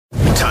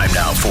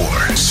Time now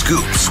for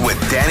Scoops with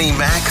Danny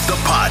Mac, the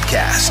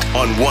podcast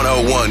on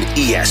 101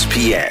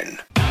 ESPN.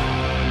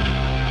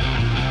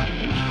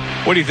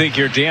 What do you think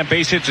here, Dan?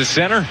 Base hit to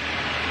center?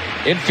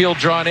 Infield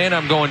drawn in.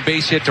 I'm going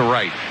base hit to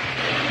right.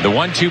 The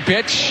 1-2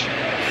 pitch.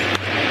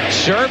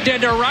 Served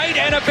into right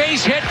and a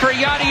base hit for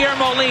Yadier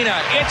Molina.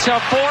 It's a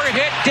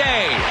 4-hit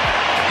day.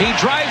 He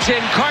drives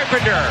in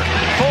Carpenter.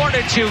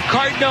 4-2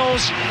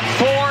 Cardinals.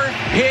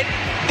 4-hit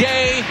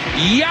day.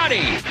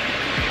 Yadi.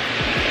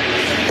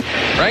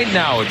 Right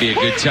now would be a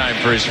good time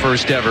for his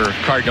first ever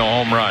Cardinal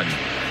home run.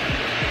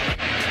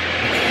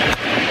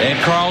 And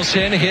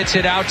Carlson hits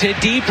it out to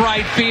deep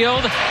right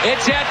field.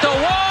 It's at the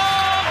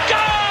wall.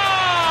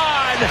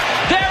 Gone!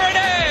 There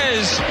it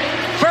is.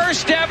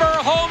 First ever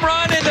home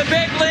run in the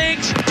big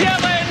leagues.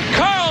 Dylan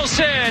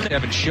Carlson.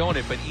 Haven't shown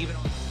it, but even.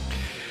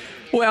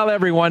 Well,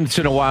 every once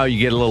in a while you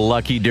get a little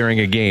lucky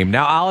during a game.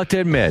 Now, I'll have to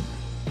admit,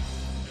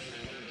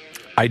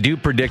 I do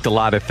predict a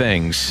lot of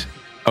things,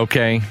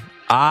 okay?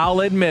 I'll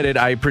admit it.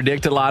 I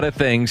predict a lot of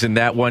things, and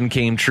that one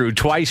came true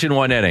twice in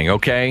one inning,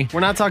 okay? We're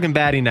not talking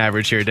batting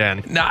average here,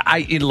 Dan. No,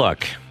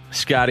 look,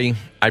 Scotty,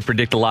 I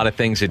predict a lot of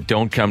things that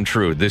don't come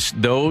true.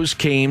 Those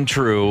came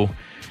true,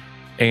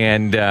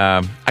 and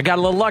I got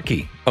a little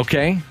lucky,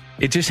 okay?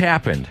 It just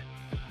happened.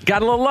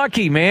 Got a little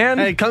lucky, man.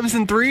 Hey, it comes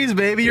in threes,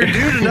 baby. You're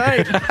due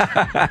tonight.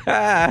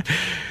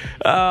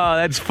 Oh,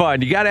 that's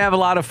fun. You got to have a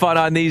lot of fun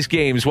on these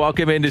games.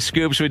 Welcome into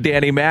Scoops with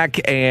Danny Mac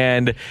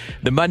and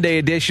the Monday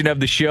edition of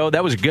the show.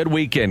 That was a good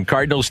weekend.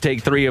 Cardinals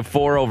take 3 of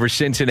 4 over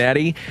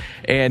Cincinnati,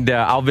 and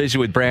I'll visit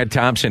with Brad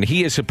Thompson.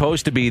 He is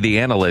supposed to be the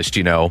analyst,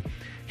 you know.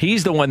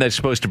 He's the one that's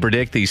supposed to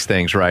predict these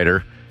things,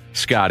 Ryder,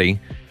 Scotty.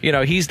 You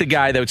know, he's the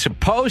guy that's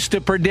supposed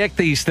to predict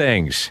these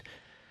things.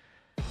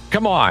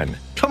 Come on.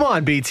 Come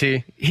on,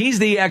 BT. He's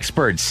the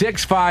expert.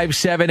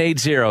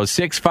 65780.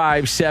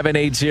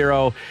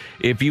 65780.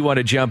 If you want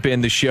to jump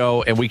in the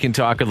show and we can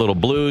talk a little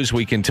Blues,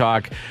 we can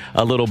talk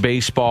a little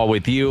baseball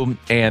with you.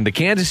 And the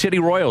Kansas City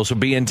Royals will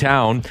be in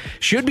town.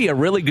 Should be a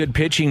really good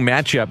pitching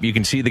matchup. You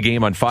can see the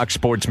game on Fox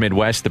Sports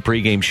Midwest, the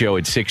pregame show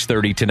at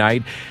 6:30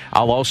 tonight.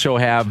 I'll also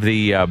have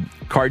the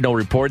Cardinal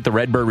Report, the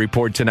Redbird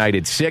Report tonight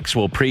at 6.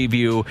 We'll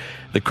preview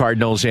the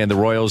Cardinals and the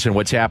Royals and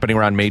what's happening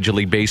around Major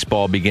League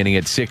Baseball beginning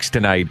at 6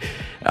 tonight.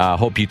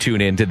 Hope you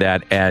tune into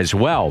that as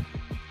well.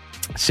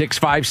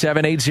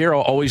 65780.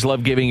 Always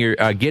love getting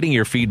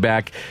your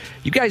feedback.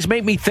 You guys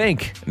make me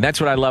think. And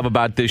that's what I love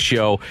about this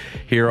show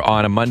here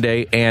on a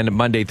Monday and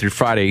Monday through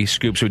Friday.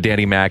 Scoops with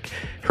Danny Mac,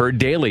 heard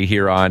daily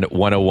here on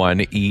 101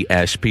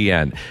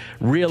 ESPN.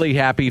 Really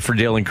happy for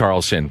Dylan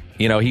Carlson.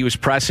 You know, he was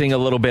pressing a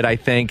little bit, I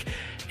think,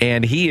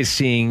 and he is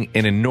seeing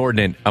an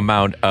inordinate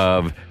amount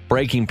of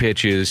breaking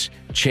pitches,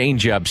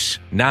 changeups,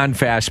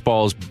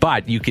 non-fastballs,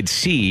 but you could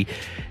see,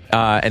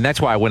 and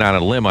that's why I went on a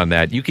limb on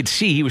that, you could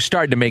see he was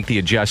starting to make the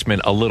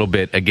adjustment a little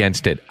bit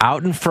against it.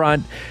 Out in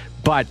front,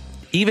 but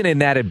even in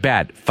that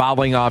at-bat,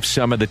 fouling off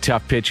some of the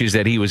tough pitches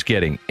that he was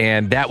getting,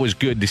 and that was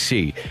good to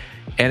see.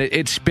 And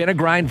it's been a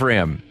grind for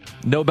him,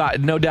 no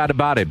doubt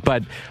about it.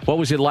 But what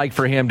was it like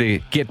for him to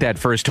get that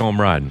first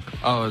home run?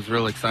 Oh, it was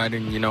real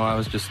exciting. You know, I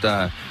was just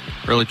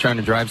really trying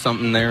to drive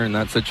something there in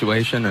that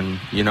situation, and,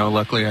 you know,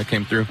 luckily I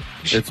came through.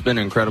 It's been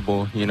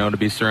incredible, you know, to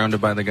be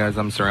surrounded by the guys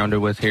I'm surrounded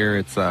with here.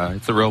 It's a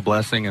real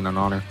blessing and an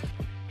honor.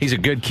 He's a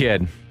good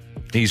kid.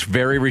 He's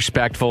very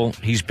respectful.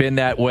 He's been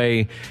that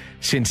way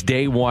since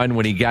day one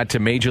when he got to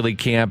Major League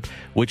Camp,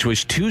 which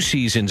was 2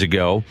 seasons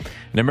ago.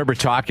 And I remember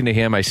talking to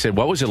him. I said,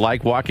 what was it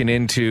like walking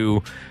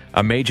into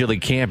a Major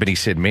League Camp? And he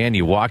said, man,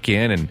 you walk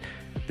in and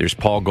there's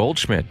Paul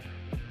Goldschmidt.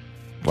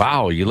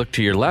 Wow, you look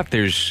to your left,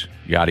 there's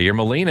Yadier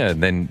Molina.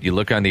 And then you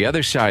look on the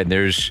other side, and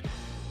there's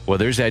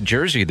that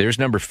jersey. There's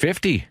number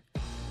 50.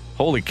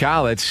 Holy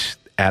cow, that's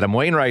Adam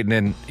Wainwright. And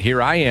then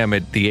here I am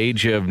at the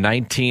age of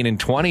 19 and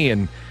 20,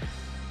 and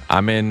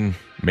I'm in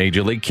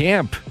Major League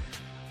Camp.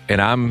 And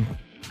I'm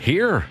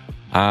here.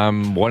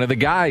 I'm one of the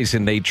guys,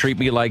 and they treat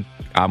me like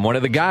I'm one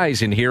of the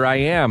guys, and here I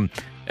am.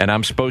 And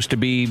I'm supposed to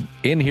be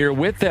in here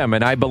with them,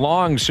 and I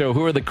belong. So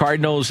who are the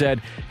Cardinals that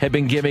have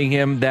been giving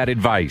him that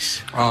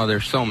advice? Oh,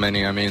 there's so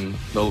many. I mean,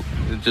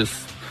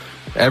 just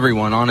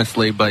everyone,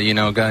 honestly. But, you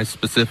know, guys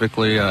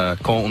specifically,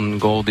 Colton,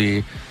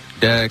 Goldie,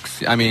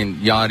 Dex, I mean,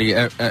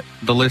 Yachty,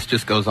 the list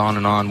just goes on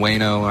and on.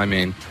 Wayno, I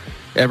mean,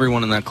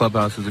 everyone in that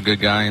clubhouse is a good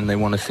guy, and they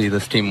want to see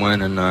this team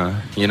win.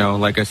 And, you know,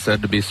 like I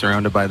said, to be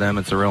surrounded by them,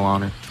 it's a real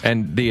honor.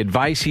 And the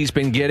advice he's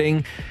been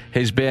getting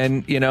has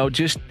been, you know,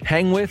 just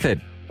hang with it.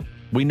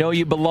 We know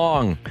you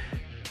belong.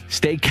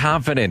 Stay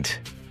confident.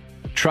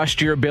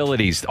 Trust your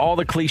abilities. All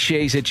the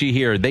cliches that you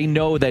hear, they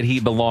know that he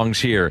belongs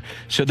here.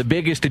 So the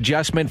biggest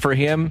adjustment for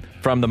him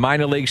from the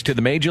minor leagues to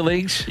the major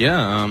leagues?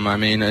 Yeah, I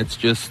mean, it's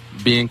just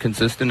being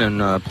consistent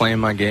and playing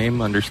my game,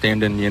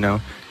 understanding, you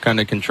know, kind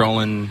of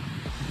controlling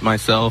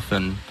myself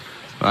and,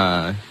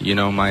 you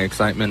know, my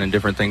excitement and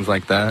different things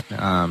like that.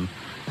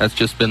 That's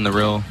just been the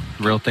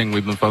real thing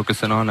we've been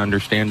focusing on,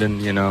 understanding,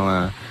 you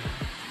know,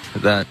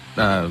 that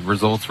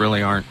results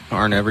really aren't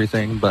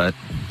everything, but,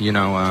 you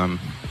know,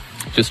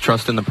 just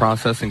trusting the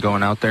process and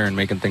going out there and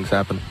making things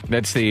happen.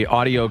 That's the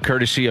audio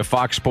courtesy of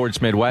Fox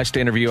Sports Midwest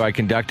interview I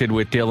conducted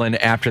with Dylan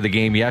after the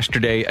game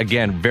yesterday.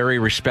 Again, very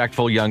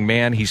respectful young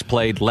man. He's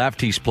played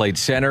left. He's played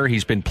center.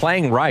 He's been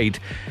playing right.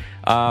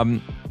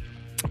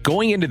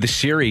 Going into the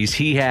series,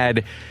 he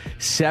had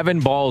 7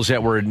 balls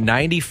that were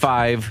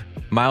 95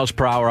 miles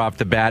per hour off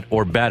the bat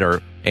or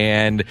better.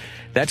 And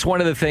that's one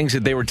of the things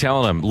that they were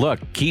telling him. Look,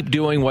 keep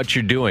doing what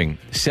you're doing.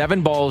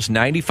 7 balls,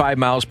 95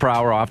 miles per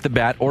hour off the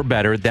bat or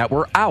better that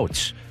were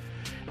outs.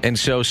 And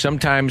so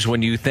sometimes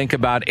when you think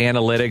about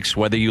analytics,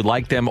 whether you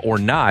like them or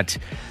not,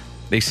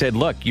 they said,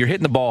 look, you're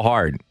hitting the ball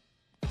hard.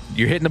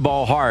 You're hitting the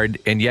ball hard,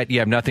 and yet you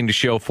have nothing to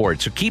show for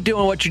it. So keep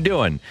doing what you're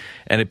doing.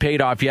 And it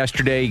paid off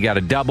yesterday. He got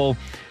a double,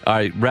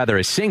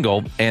 a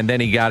single, and then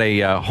he got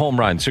a home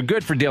run. So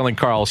good for Dylan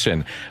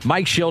Carlson.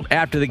 Mike Schilt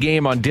after the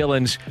game on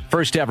Dylan's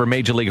first ever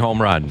Major League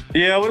home run.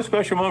 Yeah, what a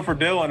special moment for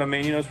Dylan. I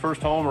mean, his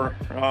first homer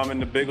in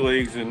the big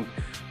leagues, and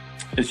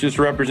it's just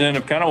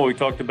representative, kind of what we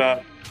talked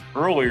about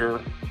earlier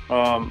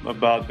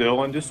about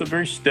Dylan. Just a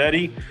very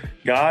steady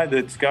guy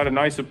that's got a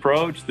nice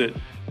approach that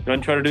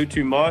doesn't try to do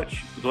too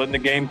much, letting the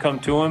game come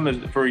to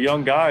him. For a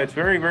young guy, it's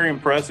very, very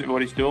impressive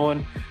what he's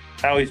doing,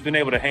 how he's been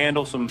able to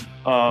handle some,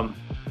 balls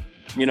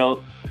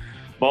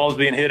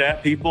being hit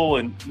at people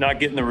and not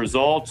getting the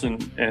results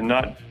and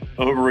not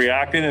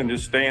overreacting and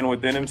just staying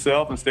within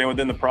himself and staying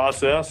within the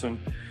process and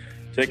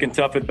taking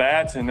tough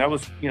at-bats. And that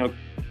was,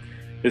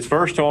 his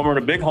first homer and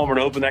a big homer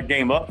to open that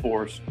game up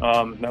for us.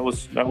 That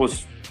was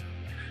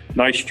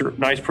nice,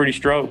 pretty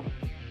stroke.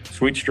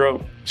 Sweet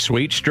stroke.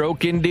 Sweet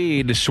stroke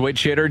indeed.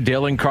 Switch hitter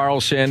Dylan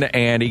Carlson,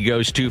 and he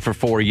goes 2 for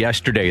 4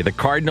 yesterday. The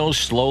Cardinals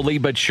slowly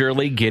but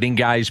surely getting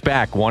guys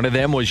back. One of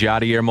them was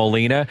Yadier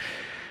Molina.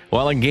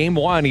 Well, in game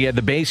 1, he had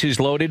the bases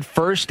loaded.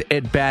 First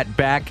at bat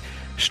back,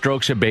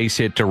 strokes a base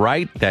hit to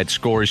right. That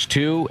scores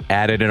 2,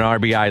 added an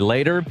RBI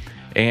later,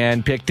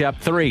 and picked up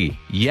 3.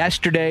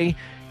 Yesterday,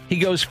 he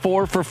goes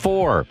 4 for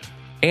 4.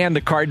 And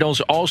the Cardinals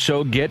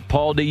also get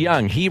Paul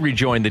DeYoung. He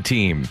rejoined the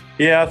team.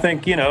 Yeah, I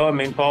think,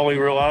 Paulie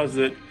realized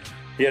that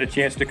he had a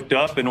chance to get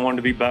up and wanted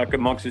to be back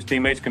amongst his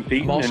teammates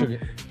competing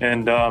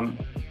and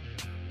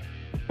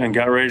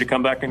got ready to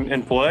come back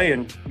and play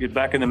and get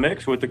back in the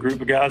mix with the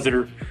group of guys that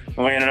are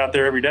laying it out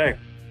there every day.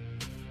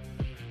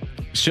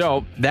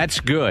 So that's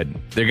good.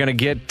 They're going to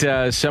get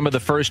some of the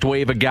first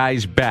wave of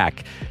guys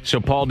back. So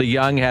Paul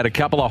DeYoung had a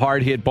couple of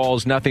hard hit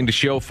balls, nothing to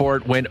show for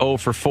it, went 0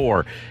 for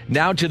 4.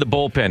 Now to the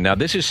bullpen. Now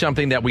this is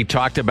something that we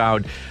talked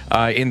about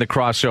in the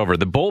crossover.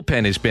 The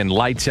bullpen has been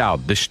lights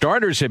out. The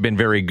starters have been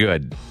very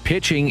good.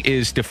 Pitching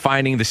is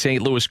defining the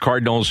St. Louis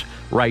Cardinals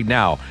right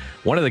now.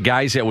 One of the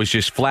guys that was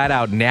just flat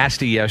out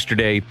nasty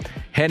yesterday,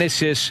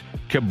 Genesis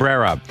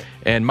Cabrera.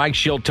 And Mike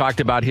Schilt talked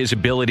about his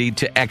ability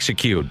to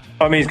execute.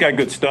 I mean, he's got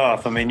good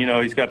stuff. I mean,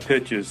 he's got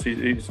pitches.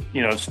 He's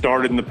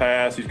started in the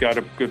past. He's got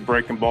a good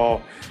breaking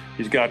ball.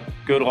 He's got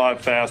good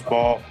live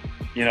fastball.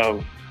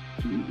 I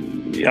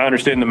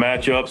understand the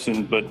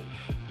matchups, but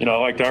I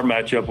liked our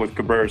matchup with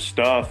Cabrera's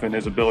stuff and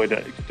his ability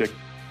to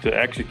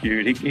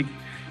execute.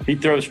 He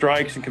throws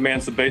strikes and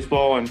commands the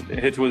baseball and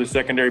hits with his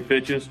secondary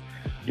pitches.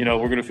 We're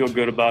going to feel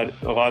good about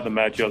a lot of the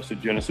matchups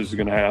that Genesis is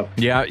going to have.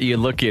 Yeah, you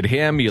look at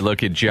him, you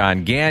look at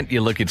John Gant, you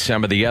look at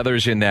some of the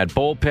others in that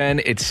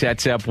bullpen, it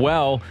sets up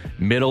well,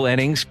 middle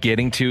innings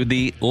getting to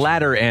the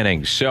latter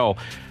innings. So,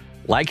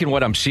 liking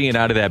what I'm seeing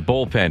out of that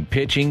bullpen.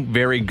 Pitching,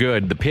 very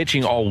good. The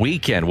pitching all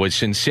weekend was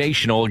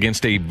sensational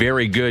against a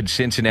very good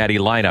Cincinnati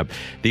lineup.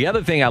 The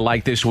other thing I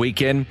like this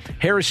weekend,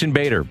 Harrison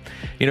Bader.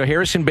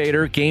 Harrison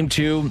Bader, game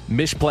 2,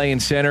 misplay in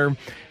center,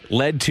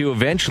 led to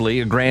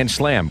eventually a grand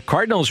slam.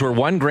 Cardinals were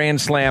 1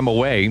 grand slam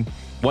away,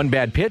 1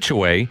 bad pitch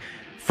away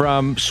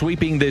from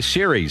sweeping this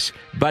series,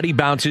 but he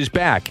bounces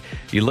back.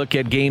 You look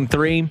at game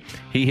 3,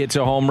 he hits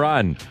a home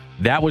run.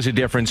 That was a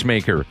difference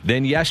maker.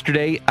 Then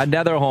yesterday,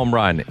 another home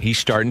run. He's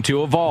starting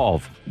to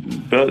evolve.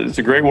 It's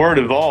a great word,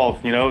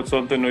 evolve. It's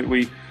something that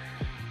we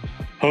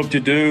hope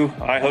to do.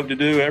 I hope to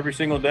do every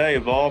single day,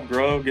 evolve,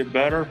 grow, get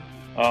better.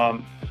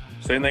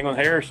 Same thing with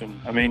Harrison.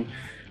 I mean,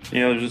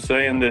 there's a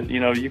saying that,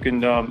 you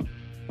can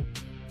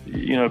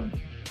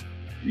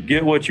you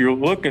get what you're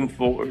looking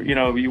for.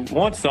 You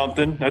want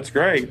something, that's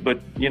great,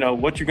 but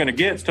what you're going to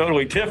get is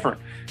totally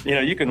different.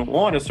 You can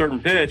want a certain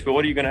pitch, but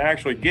what are you going to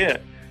actually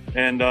get?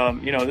 And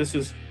this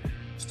is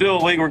still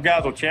a league where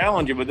guys will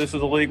challenge you, but this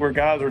is a league where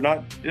guys are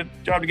not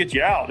trying to get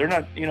you out. They're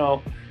not,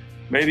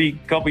 maybe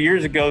a couple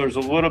years ago there's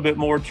a little bit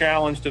more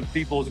challenge to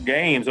people's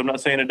games. I'm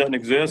not saying it doesn't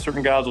exist.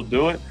 Certain guys will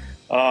do it,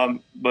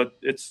 but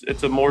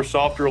it's a more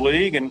softer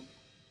league, and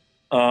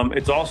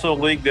it's also a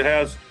league that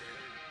has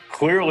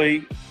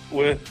clearly,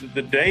 with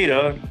the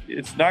data,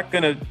 it's not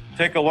going to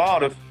take a while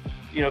to,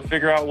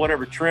 figure out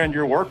whatever trend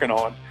you're working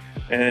on.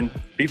 And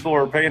people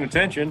are paying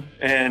attention,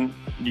 and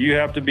you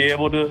have to be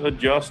able to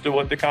adjust to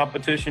what the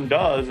competition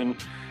does. And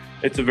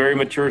it's a very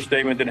mature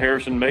statement that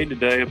Harrison made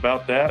today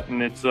about that,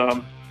 and it's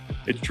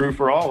true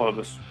for all of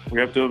us. we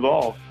have to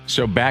evolve.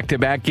 So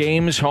back-to-back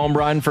games, home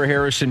run for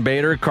Harrison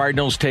Bader.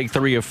 Cardinals take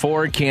 3 of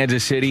 4.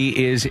 Kansas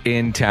City is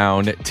in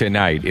town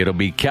tonight. It'll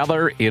be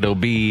Keller. It'll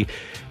be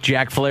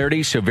Jack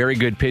Flaherty, so very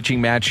good pitching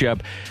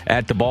matchup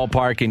at the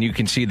ballpark, and you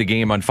can see the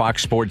game on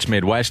Fox Sports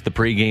Midwest, the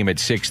pregame at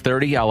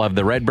 6:30. I'll have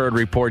the Redbird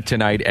Report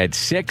tonight at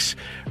 6,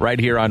 right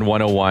here on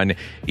 101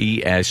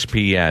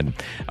 ESPN.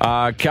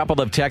 A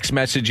couple of text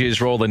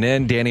messages rolling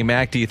in. Danny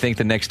Mac, do you think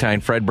the next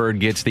time Fredbird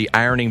gets the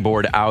ironing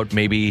board out,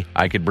 maybe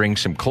I could bring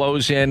some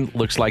clothes in?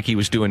 Looks like he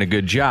was doing a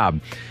good job.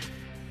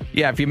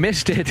 Yeah, if you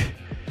missed it,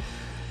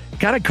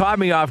 kind of caught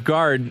me off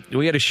guard.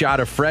 We had a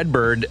shot of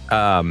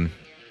Fredbird.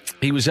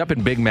 He was up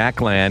in Big Mac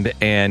land,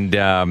 and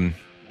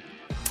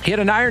he had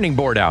an ironing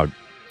board out.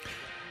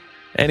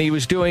 And he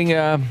was doing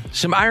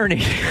some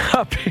ironing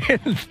up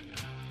in...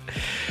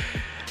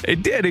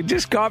 It did. It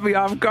just caught me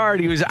off guard.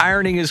 He was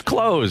ironing his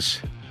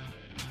clothes.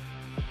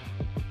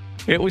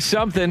 It was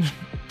something.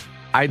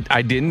 I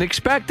didn't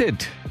expect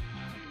it.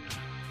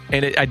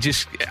 And I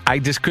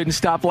just couldn't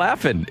stop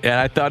laughing. And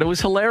I thought it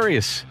was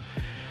hilarious.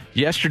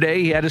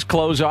 Yesterday, he had his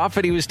clothes off,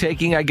 and he was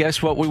taking, I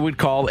guess, what we would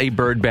call a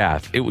bird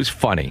bath. It was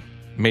funny.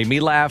 Made me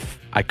laugh.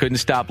 I couldn't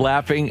stop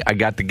laughing. I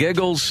got the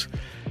giggles.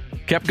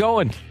 Kept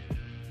going.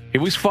 It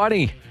was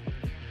funny.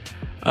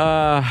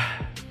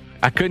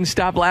 I couldn't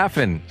stop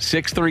laughing.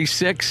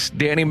 636,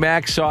 Danny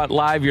Mac saw it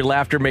live. Your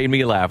laughter made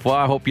me laugh. Well,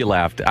 I hope you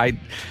laughed.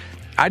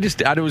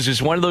 It was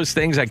just one of those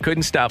things. I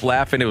couldn't stop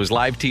laughing. It was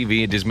live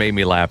TV. It just made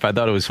me laugh. I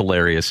thought it was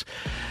hilarious.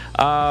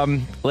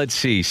 Let's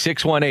see.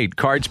 618,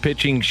 Cards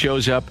pitching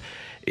shows up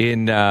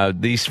in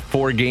these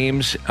 4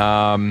 games.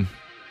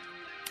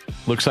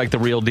 Looks like the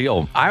real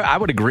deal. I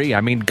would agree. I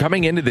mean,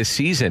 coming into this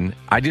season,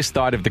 I just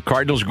thought if the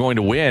Cardinals were going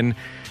to win,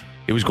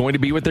 it was going to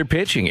be with their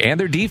pitching and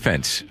their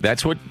defense.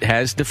 That's what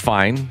has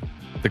defined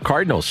the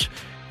Cardinals.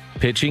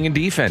 Pitching and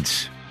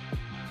defense.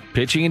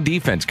 Pitching and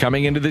defense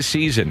coming into the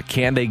season.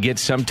 Can they get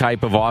some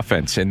type of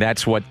offense? And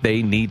that's what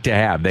they need to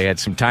have. They had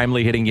some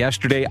timely hitting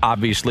yesterday,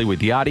 obviously,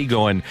 with Yachty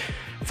going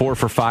 4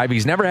 for 5.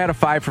 He's never had a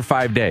 5 for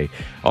 5 day.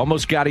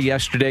 Almost got it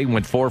yesterday,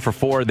 went 4 for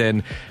 4,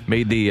 then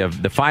made the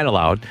final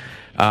out.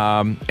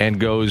 And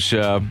goes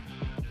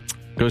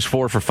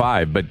 4 for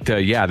 5.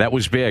 But, yeah, that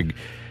was big.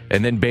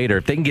 And then Bader.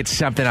 If they can get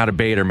something out of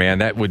Bader, man,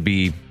 that would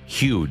be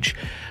huge.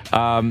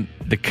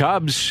 The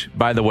Cubs,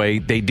 by the way,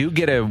 they do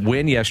get a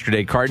win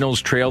yesterday. Cardinals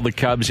trail the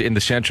Cubs in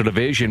the Central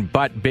Division.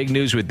 But big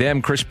news with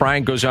them, Chris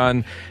Bryant goes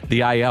on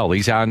the IL.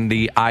 He's on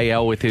the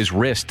IL with his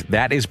wrist.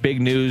 That is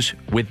big news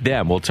with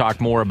them. We'll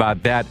talk more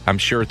about that, I'm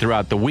sure,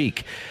 throughout the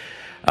week.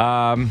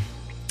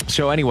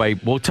 So anyway,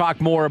 we'll talk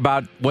more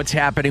about what's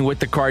happening with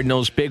the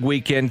Cardinals. Big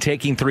weekend,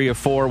 taking 3 of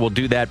 4. We'll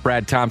do that.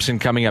 Brad Thompson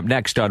coming up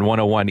next on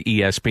 101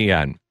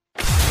 ESPN.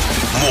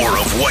 More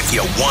of what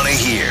you want to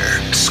hear.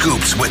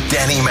 Scoops with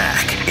Danny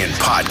Mac in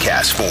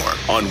podcast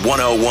form on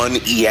 101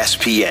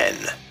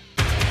 ESPN.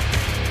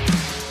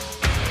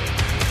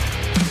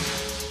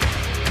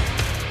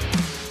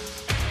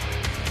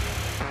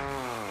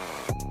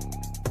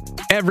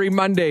 Every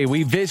Monday,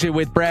 we visit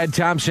with Brad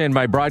Thompson,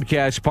 my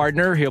broadcast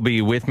partner. He'll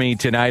be with me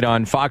tonight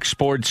on Fox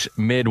Sports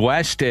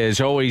Midwest. As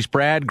always,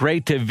 Brad,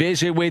 great to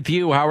visit with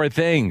you. How are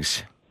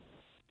things?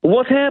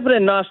 What's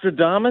happening,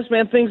 Nostradamus?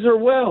 Man, things are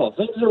well.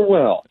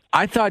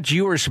 I thought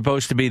you were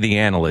supposed to be the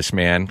analyst,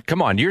 man.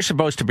 Come on, you're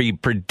supposed to be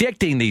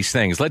predicting these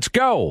things. Let's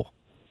go.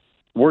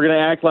 We're going to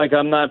act like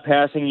I'm not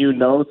passing you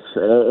notes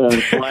and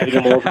sliding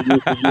them over you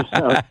so you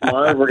sound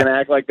smart. We're going to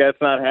act like that's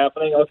not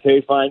happening.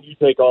 Okay, fine. You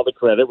take all the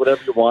credit,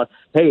 whatever you want.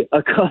 Hey,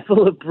 a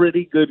couple of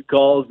pretty good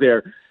calls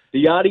there.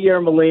 The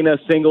Yadier Molina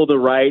single to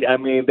right. I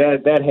mean,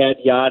 that had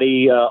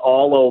Yachty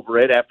all over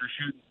it after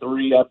shooting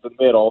 3 up the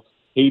middle.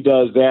 He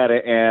does that,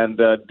 and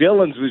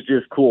Dillon's was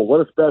just cool. What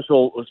a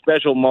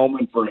special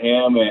moment for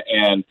him.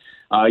 And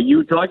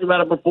you talked about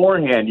it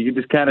beforehand. You could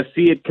just kind of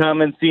see it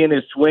coming, seeing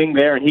his swing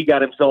there, and he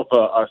got himself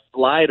a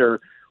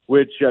slider,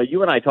 which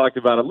you and I talked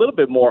about a little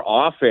bit more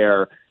off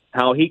air,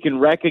 how he can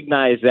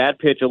recognize that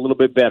pitch a little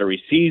bit better.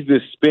 He sees the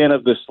spin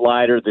of the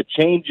slider, the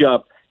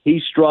changeup.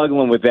 He's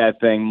struggling with that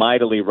thing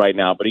mightily right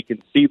now, but he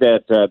can see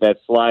that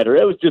slider.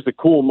 It was just a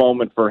cool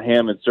moment for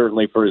him and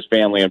certainly for his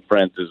family and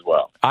friends as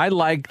well. I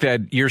like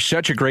that you're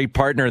such a great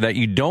partner that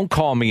you don't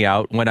call me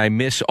out when I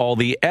miss all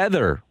the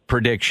other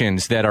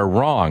predictions that are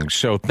wrong.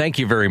 So thank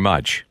you very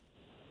much.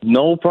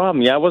 No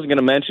problem. Yeah, I wasn't going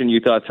to mention you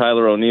thought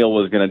Tyler O'Neill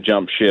was going to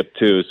jump ship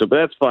too, so but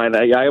that's fine.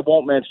 I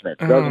won't mention it.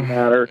 It doesn't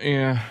matter.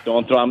 Yeah.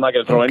 I'm not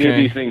going to throw any of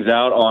these things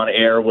out on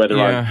air, whether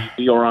on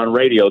TV or on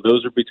radio.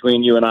 Those are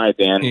between you and I,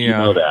 Dan. You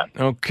know that.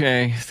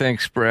 Okay.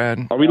 Thanks,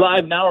 Brad. Are we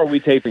live now, or are we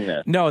taping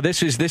that? No,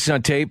 this is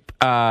on tape.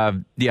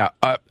 Good.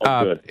 That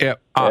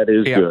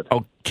is good.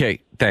 Okay.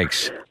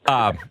 Thanks.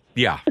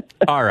 Yeah.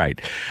 All right.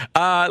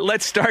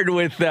 Let's start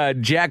with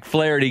Jack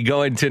Flaherty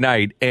going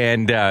tonight.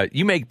 And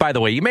by the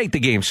way, you make the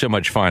game so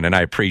much fun, and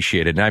I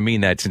appreciate it. And I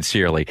mean that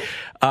sincerely.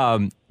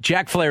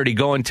 Jack Flaherty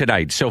going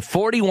tonight. So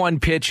 41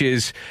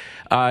 pitches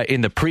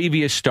in the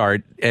previous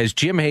start. As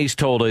Jim Hayes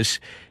told us,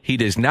 he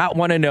does not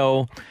want to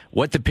know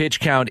what the pitch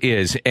count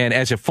is. And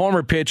as a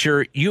former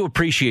pitcher, you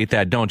appreciate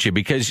that, don't you?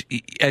 Because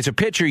as a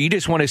pitcher, you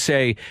just want to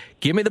say,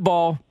 give me the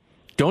ball.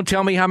 Don't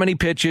tell me how many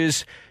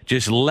pitches.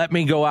 Just let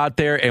me go out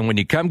there. And when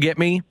you come get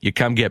me, you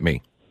come get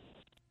me.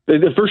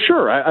 For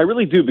sure. I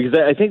really do, because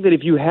I think that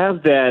if you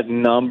have that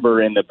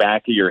number in the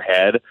back of your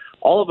head,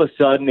 all of a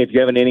sudden, if you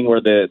have an inning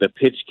where the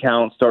pitch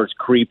count starts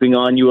creeping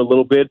on you a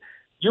little bit,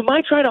 you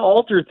might try to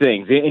alter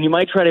things, and you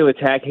might try to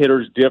attack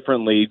hitters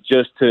differently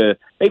just to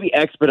maybe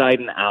expedite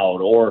an out,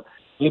 or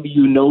maybe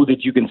you know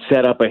that you can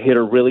set up a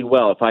hitter really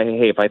well. If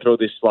I throw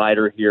this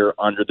slider here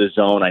under the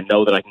zone, I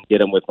know that I can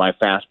get him with my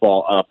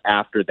fastball up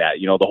after that.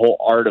 You know, the whole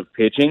art of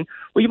pitching.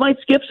 Well, you might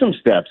skip some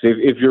steps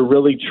if you're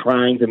really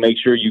trying to make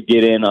sure you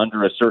get in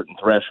under a certain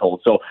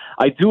threshold. So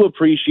I do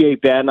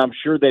appreciate that, and I'm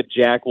sure that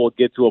Jack will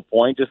get to a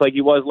point, just like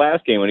he was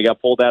last game when he got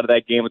pulled out of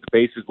that game with the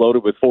bases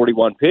loaded with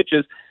 41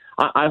 pitches.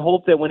 I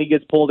hope that when he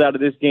gets pulled out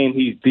of this game,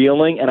 he's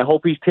dealing, and I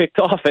hope he's ticked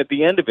off at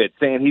the end of it,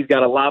 saying he's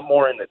got a lot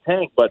more in the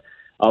tank. But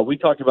we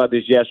talked about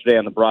this yesterday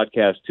on the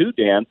broadcast too,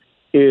 Dan,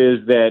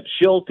 is that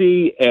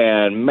Schulte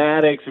and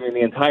Maddox, the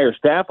entire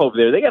staff over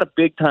there, they got a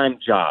big-time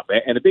job.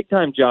 And the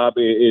big-time job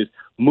is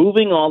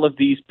moving all of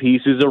these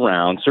pieces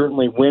around,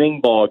 certainly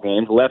winning ball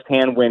games,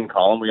 left-hand win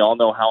column. We all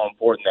know how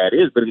important that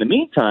is. But in the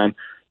meantime,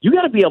 you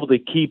got to be able to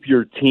keep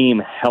your team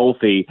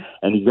healthy,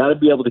 and you got to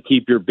be able to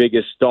keep your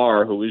biggest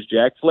star, who is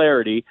Jack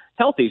Flaherty,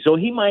 healthy. So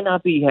he might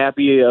not be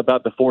happy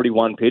about the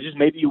 41 pitches.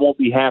 Maybe you won't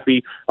be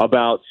happy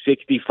about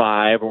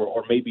 65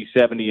 or maybe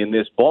 70 in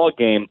this ball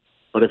game.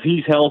 But if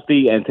he's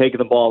healthy and taking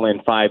the ball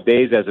in 5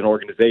 days as an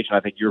organization, I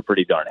think you're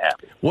pretty darn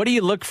happy. What do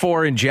you look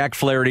for in Jack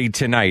Flaherty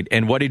tonight,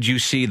 and what did you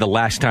see the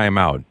last time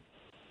out?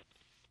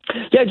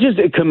 Yeah, just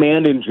a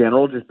command in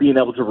general, just being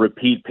able to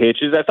repeat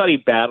pitches. I thought he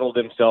battled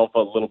himself a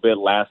little bit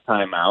last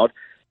time out,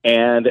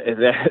 and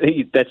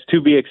that's to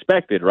be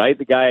expected, right?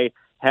 The guy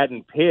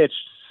hadn't pitched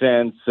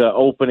since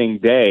opening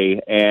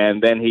day,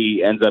 and then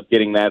he ends up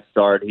getting that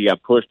start. He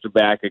got pushed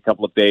back a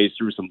couple of days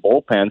through some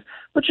bullpens,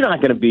 but you're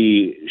not going to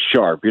be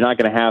sharp. You're not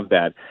going to have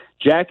that.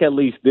 Jack, at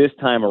least this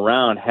time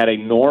around, had a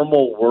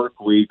normal work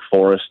week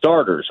for a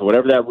starter. So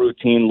whatever that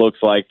routine looks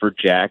like for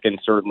Jack, and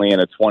certainly in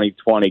a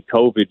 2020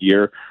 COVID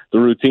year, the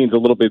routine's a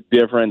little bit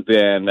different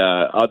than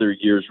other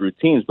years'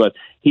 routines, but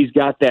he's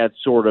got that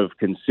sort of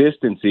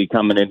consistency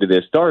coming into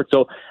this start.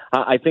 So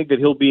I think that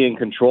he'll be in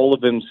control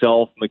of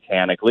himself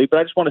mechanically,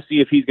 but I just want to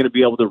see if he's going to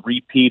be able to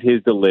repeat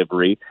his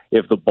delivery,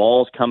 if the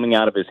ball's coming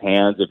out of his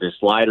hands, if his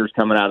slider's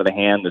coming out of the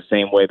hand the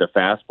same way the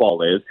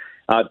fastball is.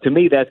 To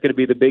me, that's going to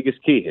be the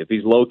biggest key, if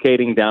he's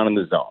locating down in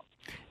the zone.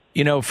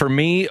 You know, for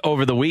me,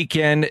 over the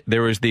weekend,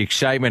 there was the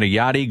excitement of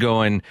Yachty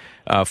going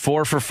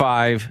 4 for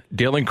 5,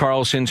 Dylan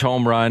Carlson's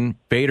home run,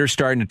 Bader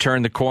starting to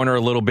turn the corner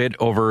a little bit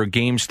over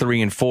games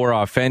 3 and 4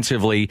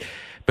 offensively.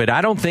 But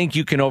I don't think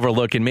you can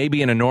overlook, and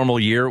maybe in a normal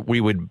year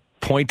we would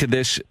point to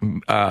this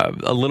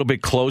a little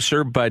bit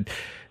closer, but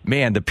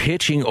man, the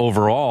pitching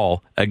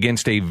overall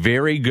against a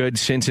very good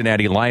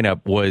Cincinnati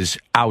lineup was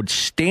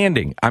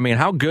outstanding. I mean,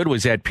 how good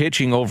was that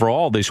pitching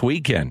overall this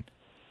weekend?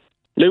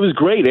 It was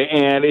great,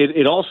 and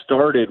it all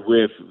started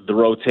with the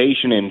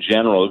rotation in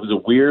general. It was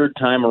a weird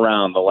time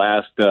around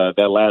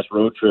that last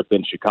road trip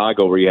in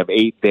Chicago, where you have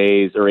 8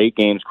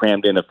 games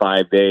crammed into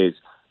 5 days.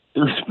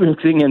 There's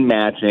mixing and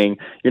matching.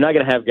 You're not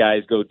going to have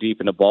guys go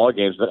deep into ball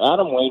games, but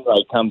Adam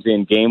Wainwright comes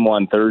in game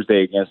 1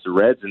 Thursday against the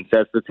Reds and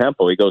sets the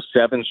tempo. He goes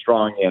 7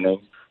 strong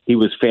innings. He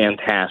was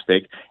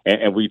fantastic.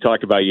 And we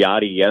talked about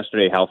Yachty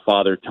yesterday, how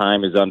Father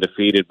Time is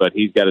undefeated, but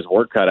he's got his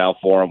work cut out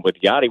for him with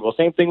Yachty. Well,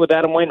 same thing with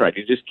Adam Wainwright.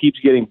 He just keeps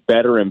getting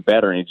better and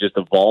better, and he's just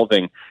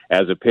evolving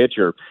as a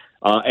pitcher.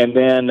 And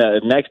then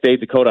next day,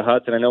 Dakota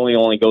Hudson, I know he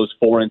only goes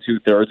 4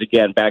 2/3.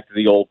 Again, back to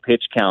the old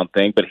pitch count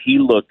thing, but he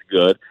looked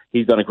good.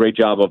 He's done a great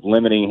job of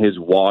limiting his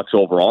walks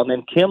overall. And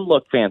then Kim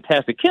looked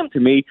fantastic. Kim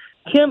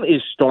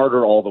is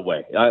starter all the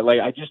way. I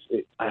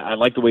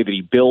like the way that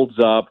he builds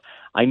up.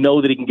 I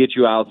know that he can get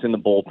you outs in the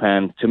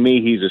bullpen. To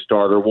me, he's a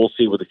starter. We'll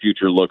see what the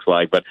future looks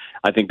like, but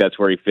I think that's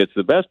where he fits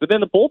the best. But then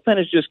the bullpen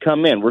has just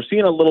come in. We're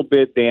seeing a little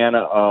bit, Dan,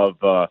 of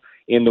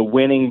in the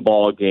winning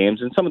ball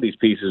games, and some of these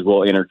pieces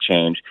will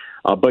interchange.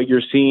 But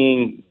you're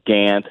seeing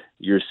Gant,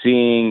 you're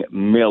seeing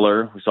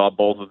Miller, we saw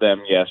both of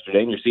them yesterday,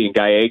 and you're seeing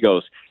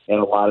Gallegos in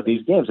a lot of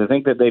these games. I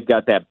think that they've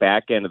got that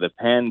back end of the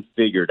pen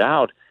figured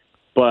out.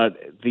 But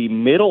the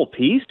middle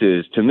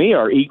pieces, to me,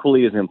 are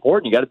equally as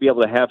important. You got to be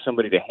able to have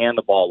somebody to hand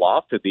the ball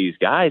off to these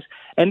guys,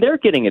 and they're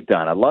getting it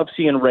done. I love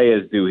seeing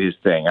Reyes do his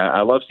thing.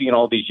 I love seeing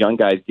all these young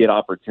guys get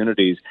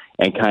opportunities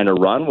and kind of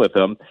run with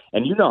them.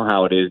 And you know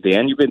how it is,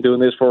 Dan. You've been doing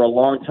this for a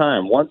long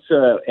time. Once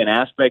an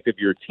aspect of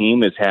your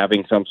team is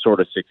having some sort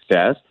of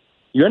success,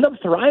 you end up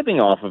thriving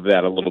off of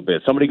that a little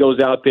bit. Somebody goes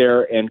out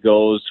there and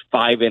goes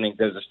 5 innings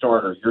as a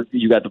starter.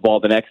 You got the ball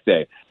the next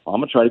day. Well,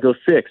 I'm going to try to go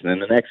 6, and then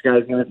the next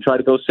guy's going to try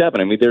to go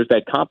 7. I mean, there's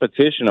that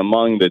competition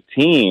among the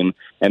team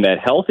and that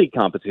healthy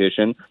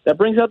competition that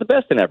brings out the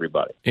best in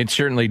everybody. It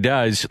certainly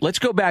does. Let's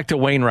go back to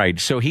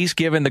Wainwright. So he's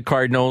given the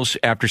Cardinals,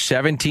 after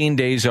 17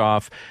 days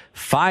off,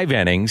 5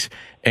 innings.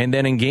 And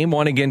then in game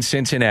 1 against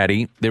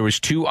Cincinnati, there was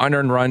 2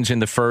 unearned runs in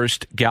the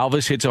first.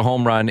 Galvis hits a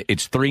home run.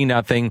 It's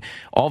 3-0.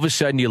 All of a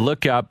sudden, you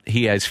look up.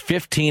 He has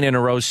 15 in a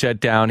row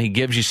set down. He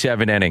gives you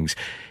 7 innings.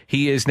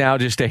 He is now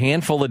just a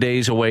handful of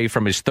days away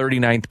from his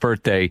 39th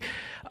birthday.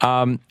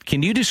 Can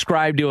you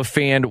describe to a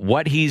fan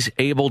what he's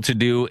able to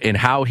do and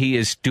how he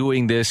is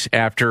doing this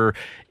after,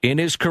 in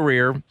his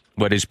career,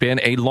 what has been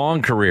a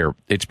long career?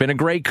 It's been a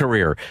great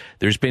career.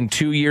 There's been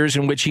 2 years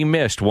in which he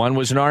missed. One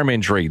was an arm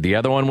injury. The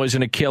other one was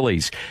an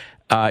Achilles.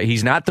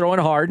 He's not throwing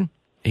hard.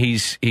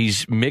 He's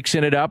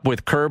mixing it up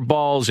with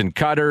curveballs and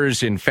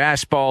cutters and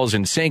fastballs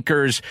and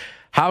sinkers.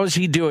 How is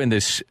he doing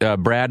this,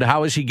 Brad?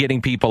 How is he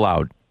getting people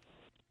out?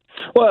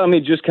 Well, I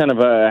mean, just kind of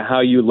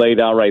how you laid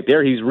out right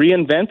there. He's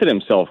reinvented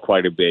himself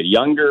quite a bit.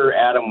 Younger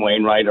Adam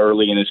Wainwright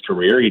early in his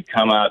career, he'd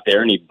come out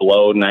there and he'd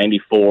blow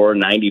 94,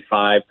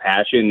 95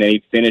 passion, and then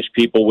he'd finish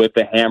people with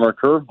the hammer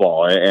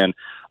curveball. And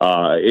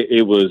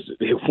it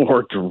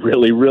worked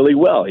really, really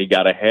well. He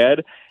got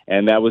ahead,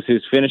 and that was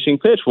his finishing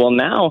pitch. Well,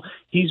 now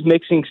he's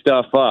mixing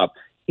stuff up.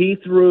 He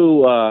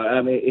threw,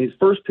 his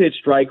first pitch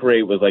strike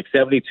rate was like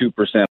 72%.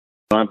 I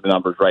don't have the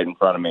numbers right in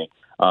front of me.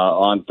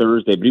 On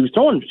Thursday, but he was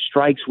throwing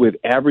strikes with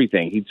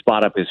everything. He'd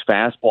spot up his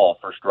fastball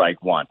for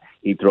strike 1.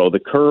 He'd throw the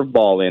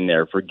curveball in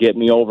there for get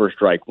me over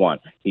strike 1.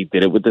 He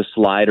did it with the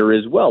slider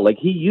as well. Like,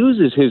 he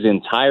uses his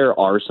entire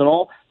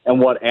arsenal. And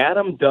what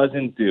Adam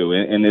doesn't do,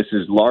 and this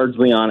is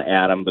largely on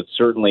Adam, but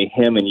certainly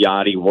him and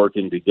Yachty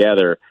working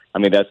together, I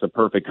mean, that's the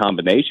perfect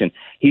combination.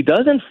 He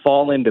doesn't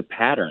fall into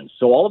patterns.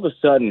 So all of a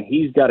sudden,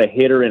 he's got a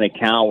hitter in a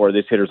count where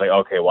this hitter's like,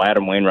 okay, well,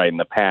 Adam Wainwright in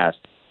the past,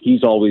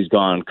 he's always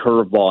gone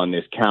curveball in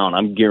this count.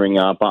 I'm gearing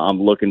up.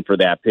 I'm looking for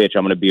that pitch.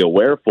 I'm going to be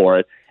aware for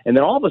it. And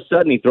then all of a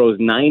sudden he throws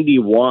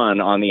 91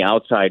 on the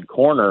outside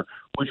corner,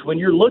 which when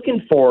you're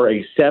looking for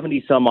a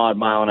 70-some-odd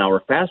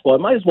mile-an-hour fastball,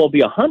 it might as well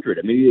be 100.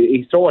 I mean,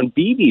 he's throwing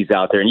BBs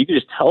out there, and you can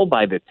just tell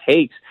by the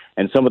takes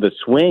and some of the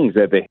swings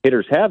that the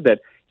hitters have that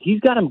he's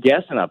got them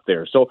guessing up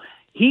there. So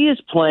he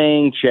is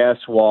playing chess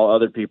while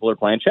other people are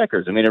playing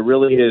checkers. I mean, it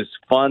really is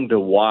fun to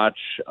watch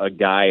a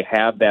guy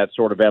have that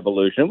sort of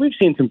evolution. We've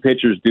seen some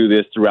pitchers do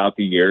this throughout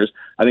the years.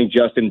 I think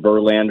Justin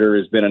Verlander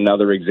has been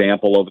another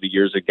example over the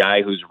years, a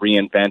guy who's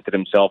reinvented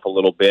himself a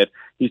little bit.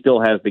 He still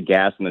has the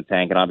gas in the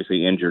tank and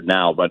obviously injured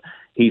now, but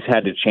he's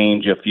had to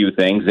change a few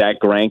things. Zach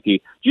Greinke.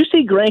 Did you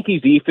see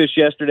Greinke's E-fish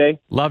yesterday?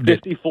 Loved it.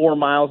 54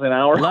 miles an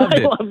hour. Loved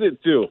it. I loved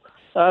it, too.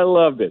 I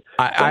loved it.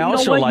 I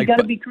also liked. You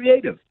got to be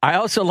creative. I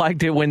also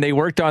liked it when they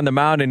worked on the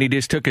mound and he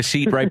just took a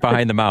seat right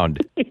behind the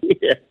mound.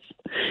 Yes.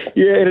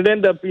 Yeah, and it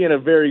ended up being a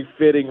very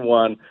fitting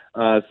one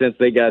since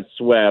they got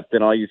swept,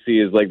 and all you see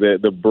is like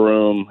the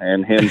broom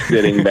and him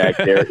sitting back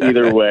there.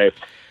 Either way,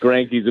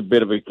 Greinke's a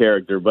bit of a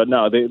character, but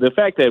no, the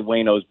fact that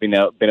Waino's been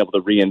able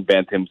to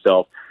reinvent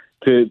himself.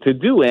 To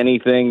do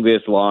anything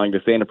this long,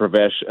 to stay in a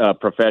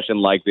profession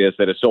like this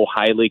that is so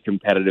highly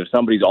competitive,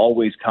 somebody's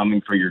always coming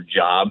for your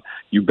job.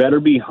 You better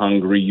be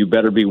hungry. You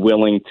better be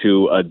willing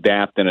to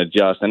adapt and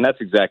adjust, and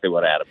that's exactly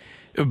what Adam.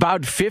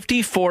 About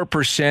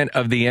 54%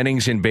 of the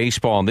innings in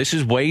baseball, and this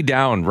is way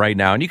down right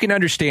now, and you can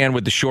understand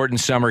with the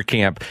shortened summer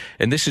camp,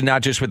 and this is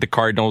not just with the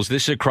Cardinals,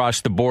 this is across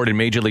the board in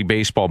Major League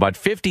Baseball, about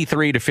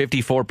 53 to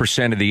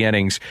 54% of the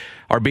innings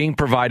are being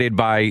provided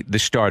by the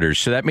starters.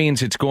 So that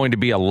means it's going to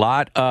be a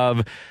lot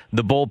of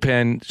the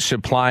bullpen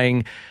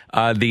supplying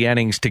the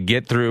innings to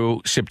get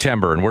through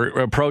September, and we're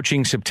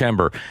approaching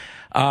September.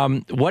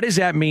 What does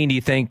that mean, do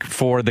you think,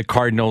 for the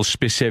Cardinals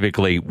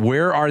specifically?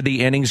 Where are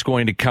the innings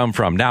going to come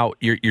from? Now,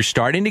 you're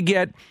starting to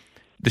get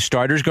the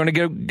starters going to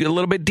go a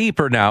little bit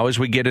deeper now as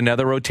we get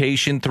another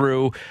rotation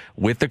through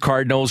with the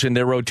Cardinals in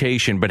their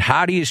rotation. But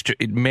how do you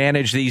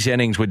manage these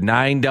innings with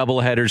 9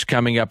 doubleheaders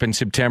coming up in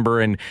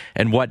September and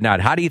whatnot?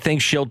 How do you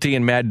think Schulte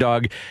and Mad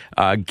Dog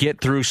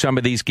get through some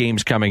of these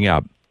games coming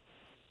up?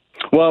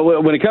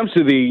 Well, when it comes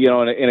to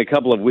in a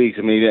couple of weeks,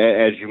 I mean,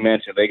 as you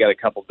mentioned, they got a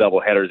couple double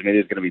headers. I mean,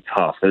 it's going to be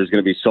tough. There's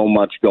going to be so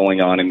much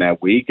going on in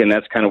that week, and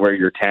that's kind of where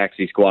your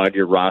taxi squad,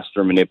 your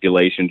roster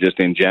manipulation just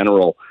in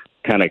general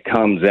kind of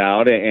comes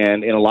out.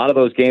 And in a lot of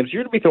those games,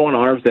 you're going to be throwing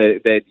arms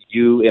that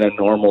you in a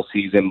normal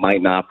season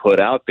might not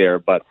put out there,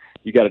 but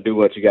you got to do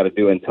what you got to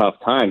do in tough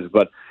times.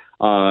 But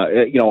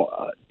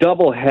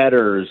double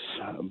headers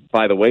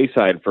by the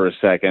wayside for a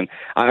second.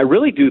 I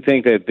really do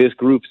think that this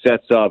group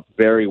sets up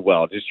very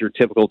well. Just your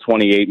typical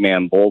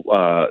 28-man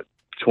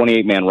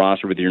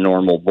roster with your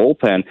normal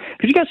bullpen.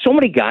 Because you got so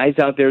many guys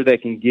out there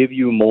that can give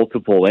you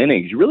multiple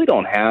innings. You really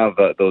don't have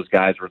those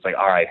guys where it's like,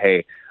 all right,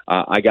 hey,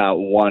 I got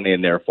one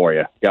in there for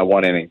you. Got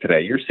one inning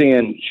today. You're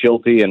seeing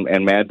Schulte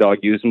and Mad Dog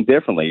use them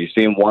differently. You're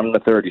seeing 1 in the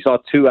third. You saw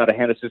 2 out of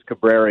Genesis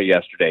Cabrera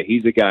yesterday.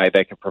 He's a guy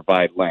that can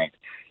provide length.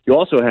 You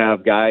also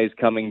have guys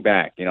coming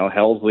back. You know,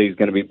 Helsley's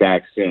going to be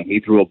back soon. He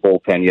threw a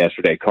bullpen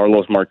yesterday.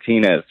 Carlos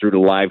Martinez threw to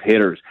live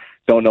hitters.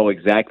 Don't know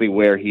exactly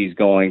where he's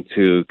going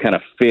to kind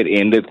of fit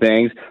into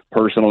things.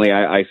 Personally,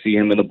 I see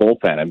him in the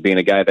bullpen and being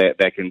a guy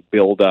that can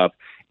build up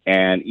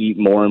and eat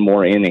more and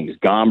more innings.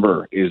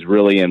 Gomber is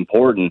really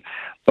important.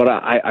 But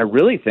I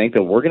really think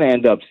that we're going to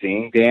end up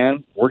seeing,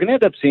 Dan,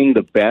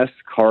 the best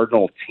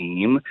Cardinal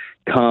team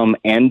come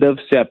end of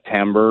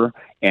September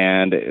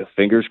and,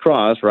 fingers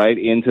crossed, right,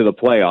 into the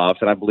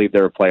playoffs. And I believe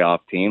they're a playoff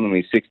team. I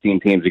mean, 16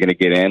 teams are going to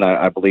get in.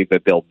 I believe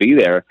that they'll be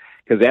there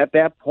because at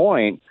that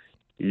point,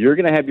 you're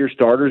going to have your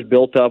starters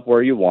built up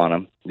where you want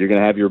them. You're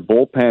going to have your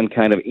bullpen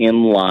kind of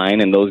in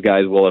line, and those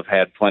guys will have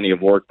had plenty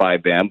of work by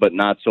them, but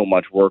not so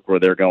much work where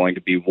they're going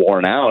to be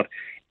worn out.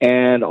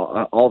 And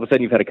all of a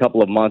sudden, you've had a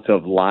couple of months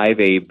of live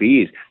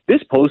ABs.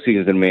 This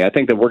postseason, to me, I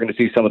think that we're going to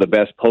see some of the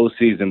best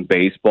postseason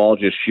baseball,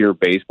 just sheer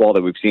baseball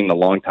that we've seen in a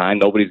long time.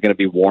 Nobody's going to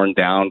be worn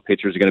down.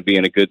 Pitchers are going to be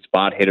in a good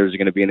spot. Hitters are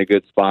going to be in a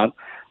good spot.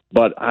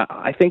 But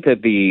I think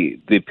that the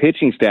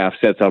pitching staff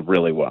sets up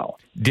really well.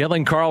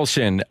 Dylan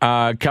Carlson,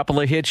 a couple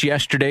of hits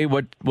yesterday.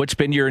 What's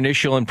been your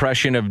initial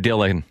impression of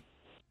Dylan?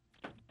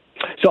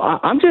 So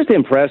I'm just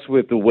impressed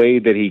with the way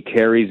that he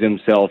carries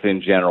himself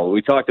in general.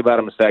 We talked about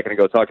him a second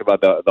ago, talked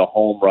about the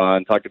home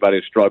run, talked about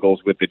his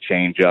struggles with the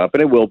changeup,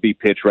 and it will be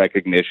pitch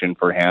recognition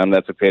for him.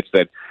 That's a pitch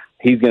that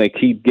he's going to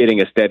keep getting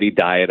a steady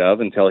diet of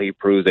until he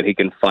proves that he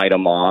can fight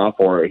them off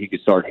or he can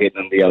start hitting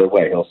them the other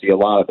way. He'll see a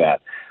lot of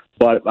that.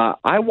 But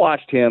I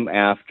watched him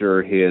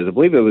after I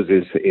believe it was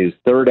his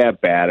third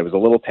at-bat. It was a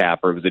little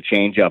tapper. It was a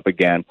change-up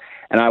again.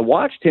 And I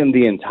watched him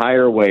the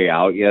entire way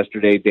out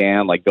yesterday,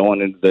 Dan, like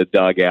going into the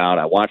dugout.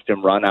 I watched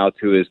him run out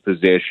to his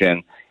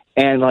position.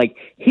 And, like,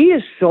 he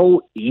is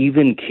so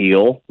even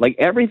keel. Like,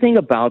 everything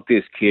about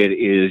this kid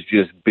is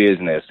just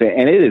business.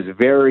 And it is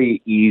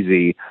very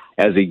easy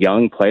as a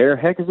young player,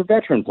 heck, as a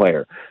veteran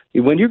player.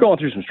 When you're going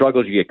through some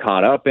struggles, you get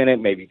caught up in it.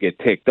 Maybe you get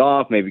ticked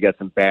off. Maybe you got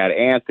some bad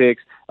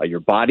antics. Your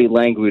body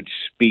language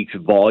speaks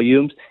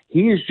volumes.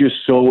 He is just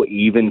so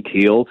even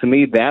keel. To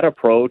me, that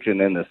approach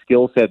and then the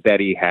skill set that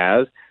he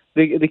has,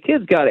 the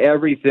kid's got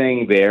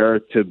everything there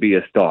to be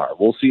a star.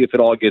 We'll see if it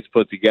all gets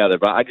put together.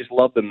 But I just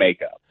love the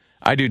makeup.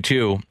 I do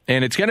too.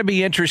 And it's going to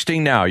be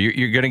interesting now.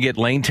 You're going to get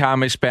Lane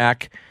Thomas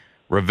back,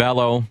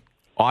 Ravello,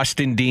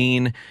 Austin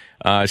Dean,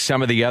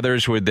 some of the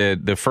others with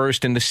the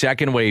first and the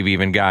second wave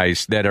even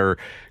guys that are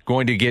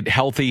going to get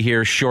healthy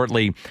here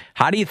shortly.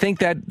 How do you think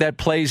that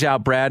plays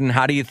out, Brad? And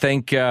how do you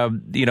think,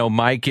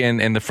 Mike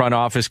and the front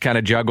office kind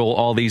of juggle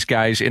all these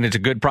guys? And it's a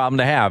good problem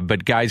to have,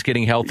 but guys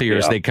getting healthier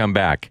as they come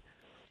back.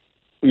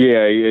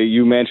 Yeah,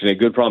 you mentioned a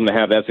good problem to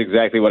have. That's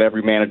exactly what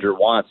every manager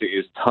wants,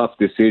 is tough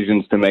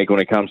decisions to make when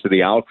it comes to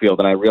the outfield.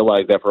 And I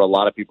realize that for a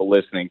lot of people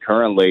listening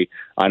currently,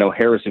 I know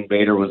Harrison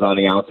Bader was on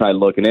the outside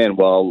looking in.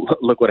 Well,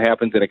 look what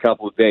happens in a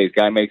couple of days.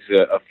 Guy makes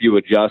a few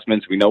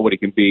adjustments. We know what he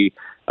can be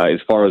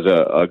as far as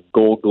a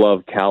Gold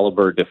Glove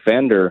caliber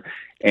defender,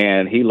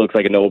 and he looks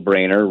like a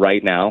no-brainer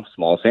right now,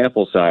 small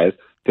sample size,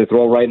 to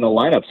throw right in the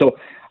lineup. So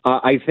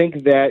I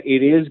think that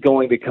it is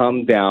going to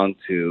come down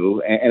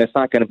to, and it's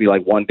not going to be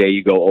like one day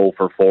you go 0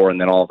 for 4 and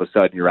then all of a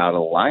sudden you're out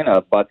of the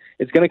lineup, but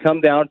it's going to come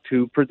down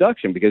to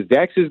production because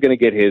Dex is going to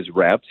get his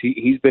reps.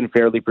 He's been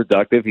fairly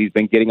productive. He's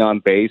been getting on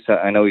base.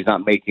 I know he's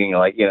not making,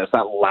 it's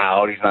not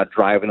loud. He's not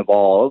driving the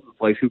ball all over the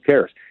place. Who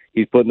cares?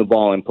 He's putting the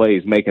ball in play.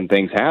 He's making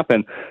things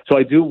happen. So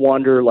I do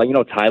wonder,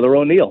 Tyler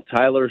O'Neill.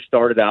 Tyler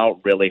started out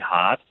really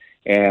hot.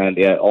 And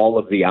all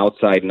of the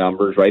outside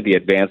numbers, right, the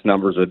advanced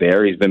numbers are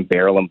there. He's been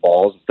barreling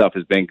balls and stuff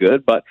has been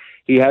good, but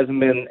he hasn't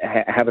been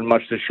having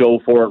much to show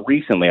for it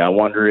recently. I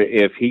wonder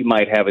if he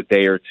might have a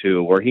day or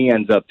two where he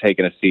ends up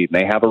taking a seat. And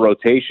they have a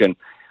rotation.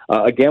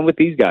 Again, with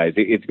these guys,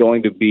 it's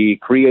going to be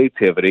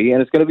creativity,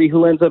 and it's going to be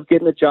who ends up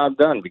getting the job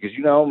done. Because,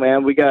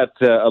 man, we got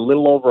a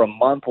little over a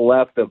month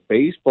left of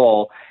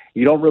baseball.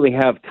 You don't really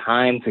have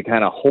time to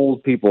kind of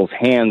hold people's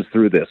hands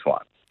through this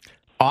one.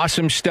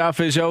 Awesome stuff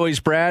as always,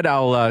 Brad.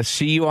 I'll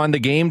see you on the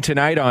game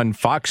tonight on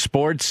Fox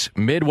Sports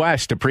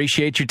Midwest.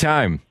 Appreciate your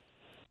time.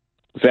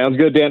 Sounds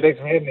good, Dan. Thanks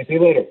for having me. See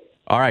you later.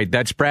 All right,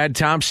 that's Brad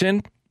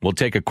Thompson. We'll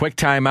take a quick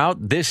time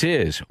out. This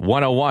is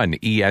 101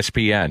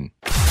 ESPN.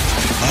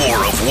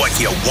 More of what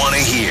you want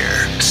to hear.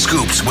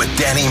 Scoops with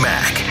Danny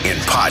Mac in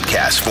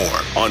podcast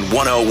form on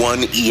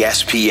 101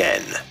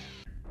 ESPN.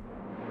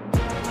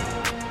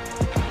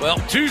 Well,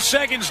 2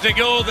 seconds to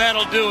go.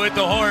 That'll do it.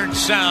 The horn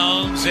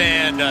sounds,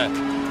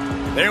 and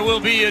there will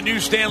be a new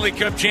Stanley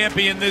Cup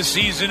champion this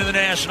season in the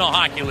National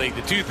Hockey League.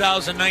 The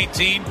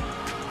 2019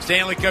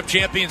 Stanley Cup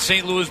champion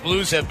St. Louis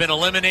Blues have been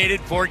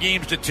eliminated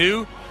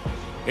 4-2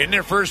 in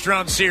their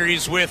first-round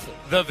series with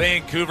the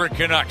Vancouver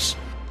Canucks.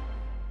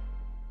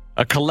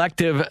 A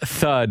collective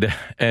thud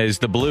as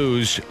the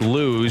Blues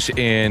lose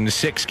in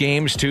 6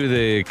 games to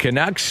the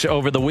Canucks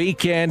over the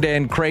weekend.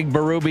 And Craig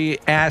Berube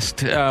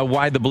asked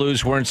why the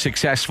Blues weren't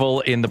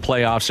successful in the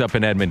playoffs up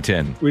in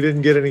Edmonton. We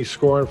didn't get any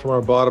scoring from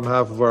our bottom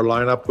half of our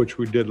lineup, which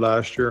we did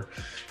last year.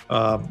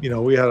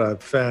 We had a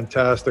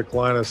fantastic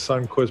line of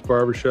Sundqvist,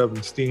 Barbashev,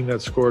 and Steen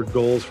that scored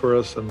goals for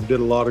us and did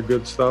a lot of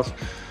good stuff.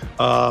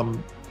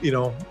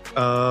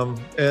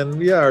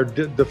 our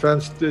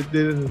defense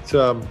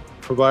didn't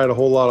provide a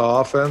whole lot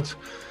of offense.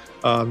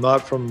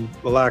 Not from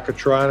the lack of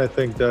trying. I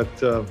think that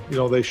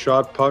they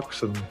shot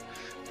pucks and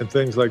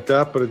things like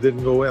that, but it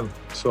didn't go in.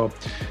 So,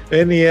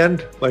 in the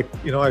end, like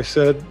I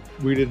said,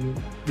 we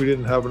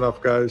didn't have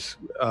enough guys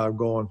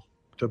going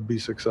to be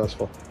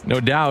successful. No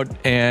doubt,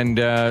 and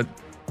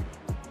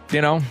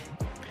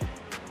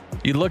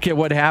you look at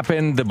what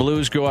happened. The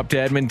Blues go up to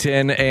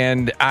Edmonton,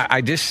 and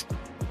I just.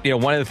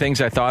 One of the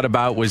things I thought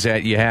about was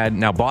that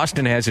now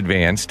Boston has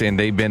advanced and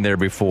they've been there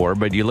before,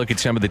 but you look at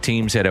some of the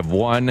teams that have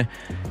won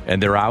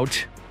and they're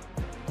out.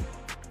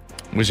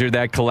 Was there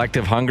that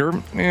collective hunger?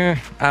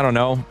 I don't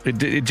know.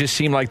 It just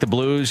seemed like the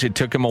Blues, it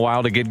took them a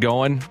while to get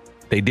going.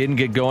 They didn't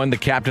get going. The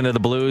captain of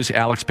the Blues,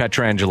 Alex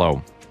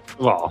Pietrangelo.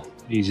 Well,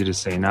 easy to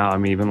say now. I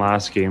mean, even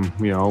last game,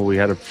 we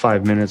had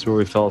 5 minutes where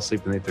we fell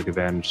asleep and they took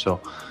advantage. So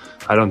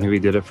I don't think we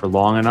did it for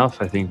long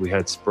enough. I think we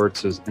had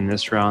spurts in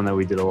this round that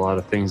we did a lot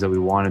of things that we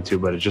wanted to,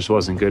 but it just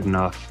wasn't good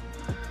enough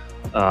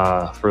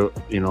for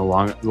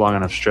long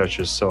enough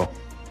stretches. So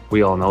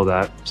we all know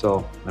that.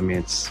 So I mean,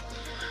 it's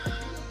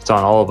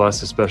on all of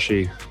us,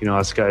 especially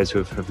us guys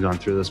who have gone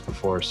through this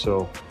before.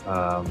 So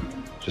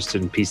just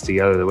didn't piece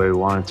together the way we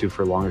wanted to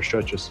for longer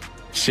stretches.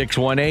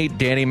 618,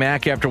 Danny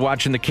Mac. After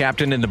watching the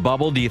captain in the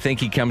bubble, do you think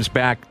he comes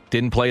back?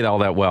 Didn't play all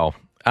that well.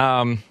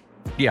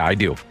 Yeah, I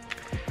do.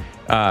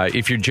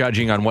 If you're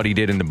judging on what he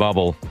did in the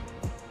bubble,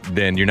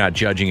 then you're not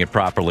judging it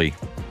properly.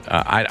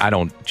 I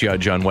don't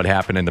judge on what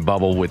happened in the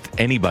bubble with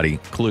anybody,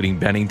 including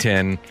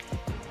Bennington.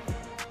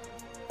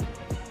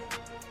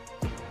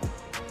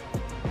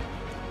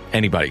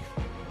 Anybody.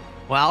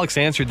 Well, Alex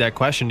answered that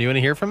question. Do you want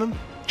to hear from him?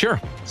 Sure.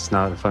 It's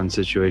not a fun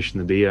situation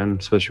to be in,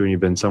 especially when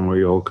you've been somewhere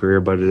your whole career,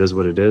 but it is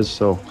what it is.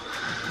 So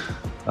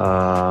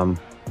I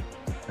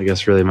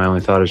guess really my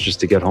only thought is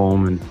just to get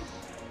home and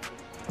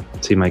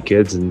see my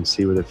kids and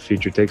see where the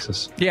future takes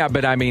us. Yeah,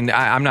 but I mean,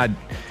 I'm not...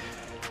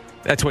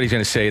 That's what he's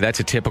going to say. That's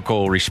a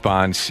typical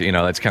response.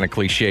 That's kind of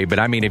cliche. But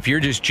I mean, if you're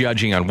just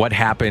judging on what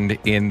happened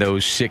in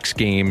those 6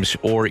 games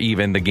or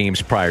even the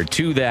games prior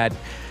to that,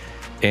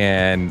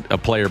 and a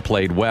player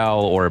played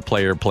well or a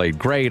player played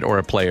great or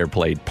a player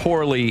played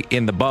poorly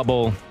in the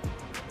bubble,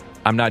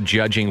 I'm not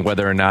judging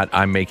whether or not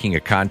I'm making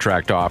a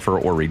contract offer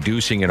or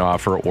reducing an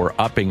offer or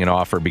upping an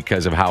offer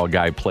because of how a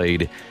guy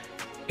played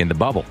in the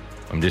bubble.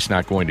 I'm just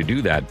not going to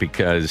do that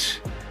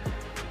because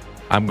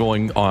I'm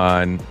going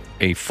on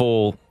a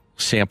full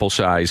sample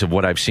size of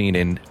what I've seen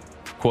in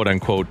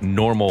quote-unquote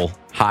normal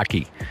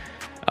hockey.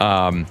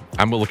 I'm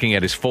looking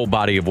at his full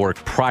body of work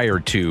prior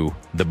to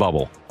the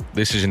bubble.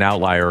 This is an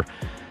outlier.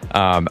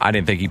 I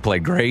didn't think he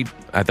played great.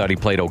 I thought he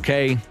played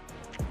okay.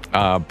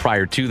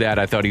 Prior to that,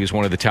 I thought he was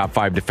one of the top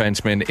 5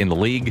 defensemen in the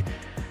league.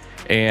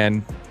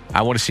 And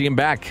I want to see him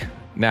back.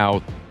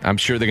 Now, I'm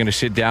sure they're going to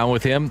sit down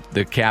with him.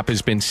 The cap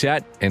has been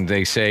set, and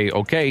they say,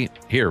 okay,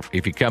 here,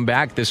 if you come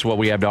back, this is what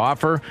we have to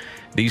offer.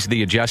 These are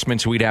the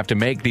adjustments we'd have to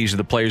make. These are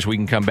the players we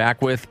can come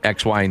back with,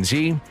 X, Y, and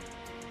Z.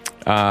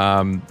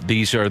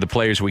 These are the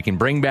players we can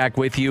bring back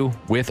with you,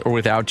 with or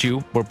without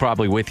you. We're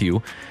probably with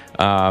you.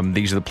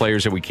 These are the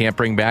players that we can't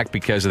bring back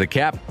because of the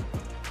cap.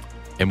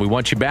 And we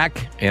want you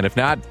back. And if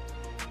not,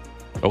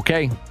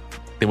 okay,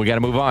 then we got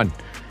to move on.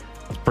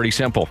 It's pretty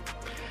simple.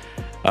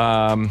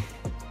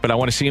 But I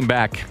want to see him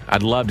back.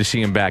 I'd love to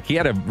see him back. He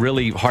had a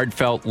really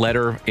heartfelt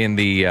letter in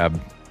the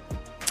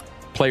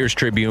Players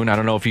Tribune. I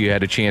don't know if you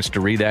had a chance to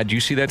read that. Did you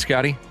see that,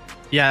 Scotty?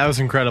 Yeah, that was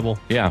incredible.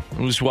 Yeah,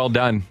 it was well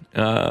done.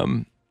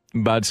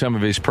 About some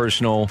of his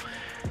personal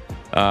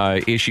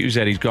issues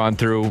that he's gone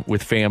through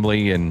with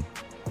family and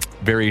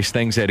various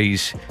things that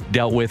he's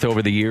dealt with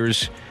over the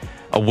years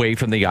away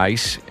from the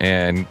ice,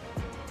 and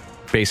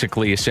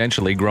basically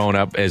essentially growing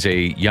up as a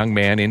young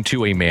man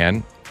into a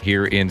man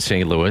here in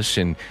St. Louis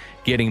and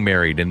getting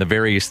married and the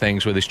various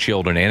things with his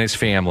children and his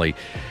family.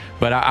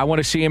 But I want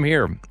to see him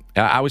here.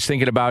 I was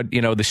thinking about,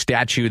 the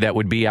statue that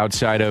would be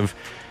outside of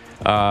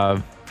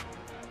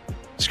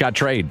Scott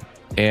Trade.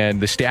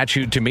 And the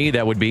statue to me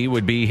that would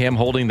be him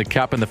holding the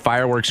cup and the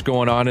fireworks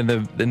going on in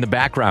the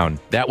background.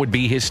 That would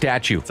be his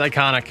statue. It's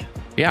iconic.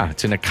 Yeah,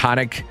 it's an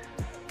iconic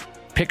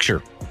picture.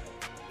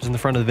 It was in the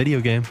front of the video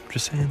game,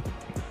 just saying.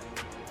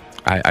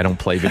 I don't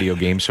play video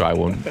games, so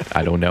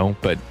I don't know.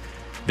 But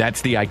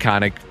that's the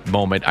iconic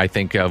moment I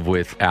think of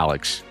with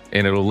Alex.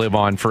 And it'll live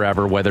on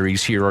forever whether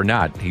he's here or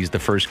not. He's the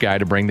first guy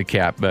to bring the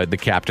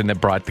captain that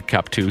brought the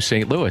cup to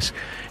St. Louis.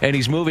 And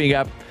he's moving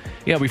up.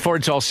 Before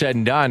it's all said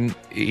and done,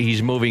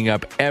 he's moving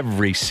up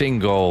every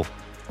single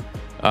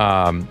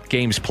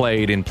games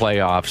played in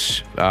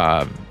playoffs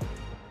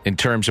in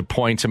terms of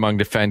points among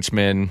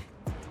defensemen,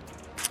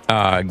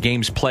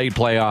 games played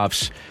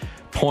playoffs,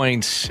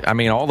 points. I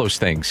mean, all those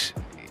things.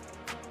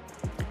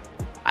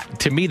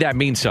 To me, that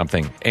means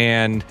something.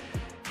 And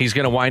he's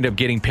going to wind up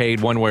getting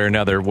paid one way or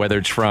another, whether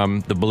it's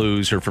from the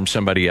Blues or from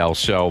somebody else.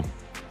 So,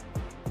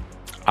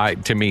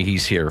 to me,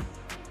 he's here.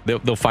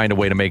 They'll find a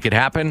way to make it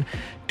happen.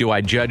 Do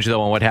I judge,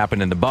 though, on what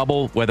happened in the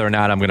bubble, whether or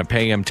not I'm going to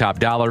pay him top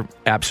dollar?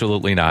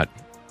 Absolutely not.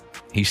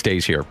 he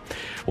stays here.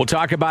 We'll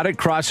talk about it.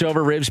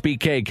 Crossover Ribs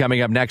BK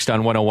coming up next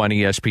on 101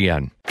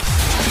 ESPN.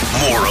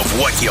 More of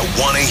what you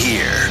want to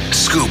hear.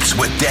 Scoops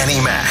with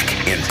Danny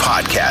Mac in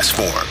podcast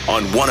form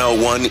on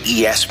 101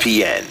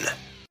 ESPN.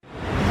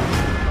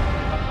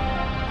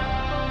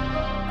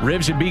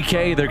 Ribs and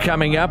BK, they're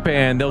coming up,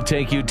 and they'll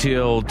take you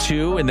till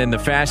 2, and then the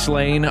Fast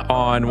Lane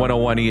on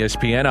 101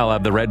 ESPN. I'll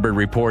have the Redbird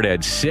Report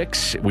at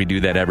 6. We do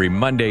that every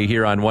Monday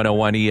here on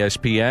 101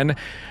 ESPN.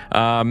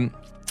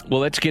 Well,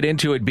 let's get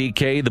into it,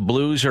 BK. The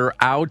Blues are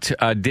out.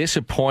 A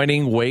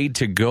disappointing way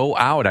to go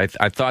out.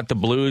 I thought the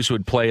Blues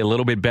would play a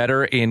little bit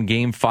better in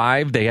Game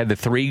 5. They had the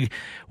 3-1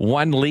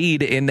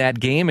 lead in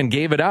that game and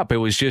gave it up. It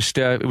was just,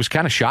 it was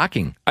kind of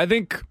shocking. I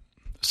think...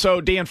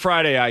 So, Dan,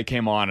 Friday I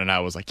came on and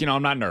I was like,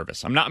 I'm not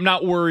nervous. I'm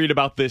not worried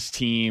about this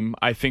team.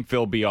 I think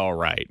they'll be all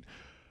right.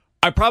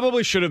 I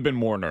probably should have been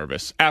more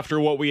nervous after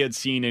what we had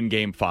seen in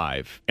Game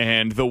 5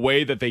 and the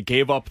way that they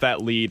gave up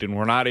that lead and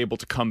were not able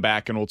to come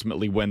back and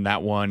ultimately win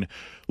that one.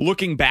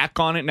 Looking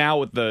back on it now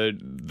with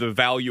the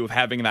value of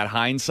having that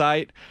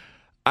hindsight,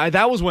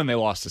 that was when they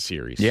lost the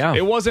series. Yeah.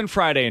 It wasn't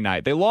Friday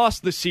night. They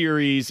lost the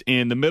series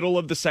in the middle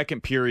of the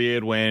second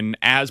period when,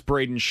 as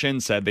Braden Shin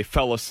said, they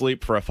fell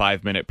asleep for a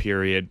 5-minute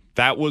period.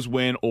 That was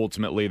when,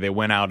 ultimately, they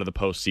went out of the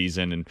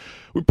postseason. And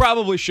we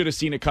probably should have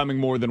seen it coming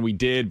more than we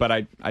did, but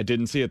I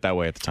didn't see it that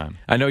way at the time.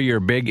 I know you're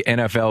a big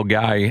NFL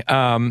guy.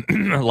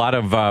 A lot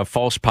of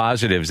false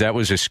positives. That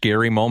was a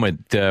scary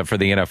moment for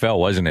the NFL,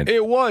 wasn't it?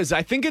 It was.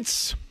 I think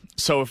it's...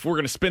 So if we're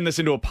going to spin this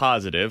into a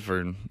positive or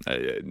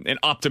an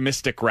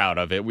optimistic route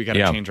of it, we got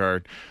to change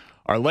our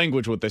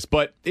language with this.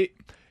 But if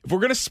we're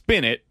going to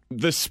spin it,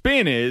 the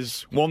spin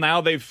is, well,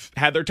 now they've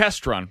had their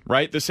test run,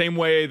 right? The same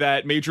way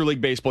that Major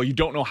League Baseball, you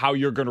don't know how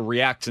you're going to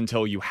react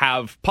until you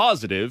have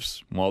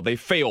positives. Well, they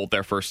failed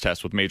their first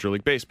test with Major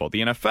League Baseball.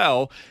 The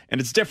NFL,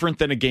 and it's different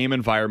than a game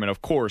environment,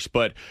 of course,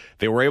 but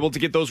they were able to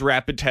get those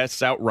rapid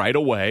tests out right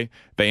away.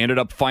 They ended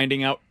up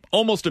finding out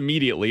almost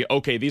immediately,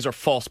 okay, these are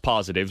false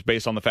positives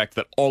based on the fact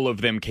that all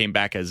of them came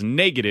back as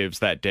negatives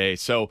that day.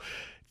 So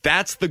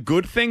that's the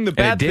good thing. The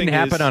bad thing is... It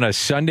didn't happen on a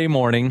Sunday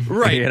morning,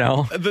 right? You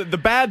know? The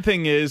bad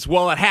thing is,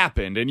 well, it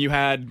happened, and you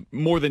had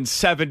more than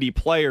 70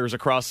 players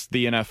across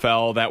the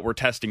NFL that were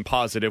testing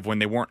positive when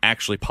they weren't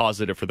actually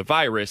positive for the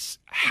virus.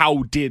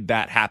 How did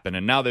that happen?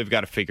 And now they've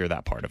got to figure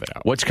that part of it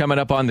out. What's coming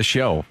up on the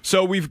show?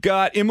 So we've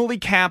got Emily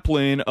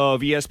Kaplan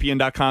of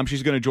ESPN.com.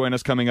 She's going to join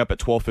us coming up at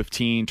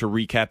 12:15 to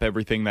recap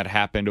everything that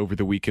happened over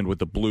the weekend with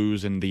the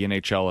Blues and the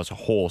NHL as a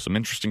whole. Some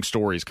interesting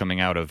stories coming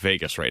out of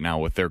Vegas right now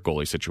with their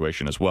goalie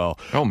situation as well.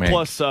 Oh, man.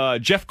 Plus,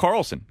 Jeff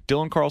Carlson,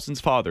 Dylan Carlson's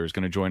father, is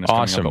going to join us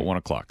coming up at 1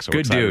 o'clock. So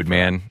good dude,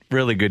 man.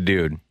 Really good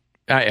dude.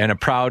 And a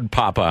proud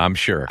papa, I'm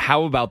sure.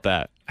 How about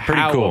that?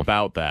 Pretty cool. How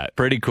about that?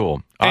 Pretty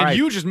cool. And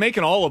you just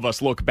making all of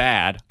us look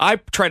bad. I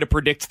try to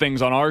predict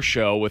things on our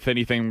show with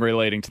anything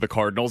relating to the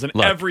Cardinals, and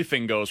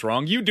everything goes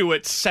wrong. You do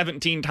it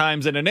 17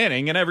 times in an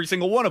inning, and every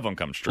single one of them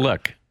comes true.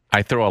 Look,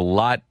 I throw a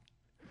lot,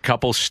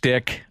 couple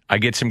stick. I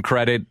get some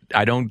credit.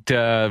 I don't,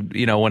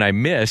 when I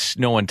miss,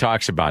 no one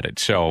talks about it.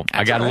 So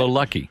I got a little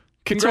lucky.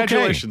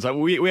 Congratulations.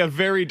 Okay. We have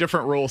very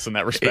different rules in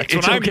that respect.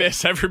 When I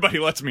miss, everybody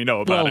lets me know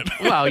about it.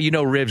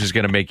 Well, Ribs is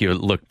going to make you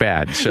look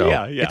bad, so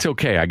it's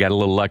okay. I got a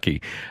little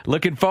lucky.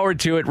 Looking forward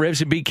to it.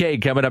 Ribs and BK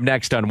coming up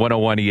next on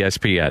 101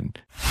 ESPN.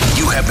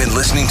 You have been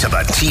listening to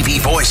the TV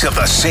voice of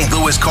the St.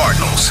 Louis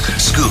Cardinals,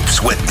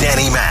 Scoops with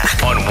Danny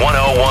Mac on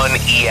 101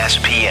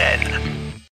 ESPN.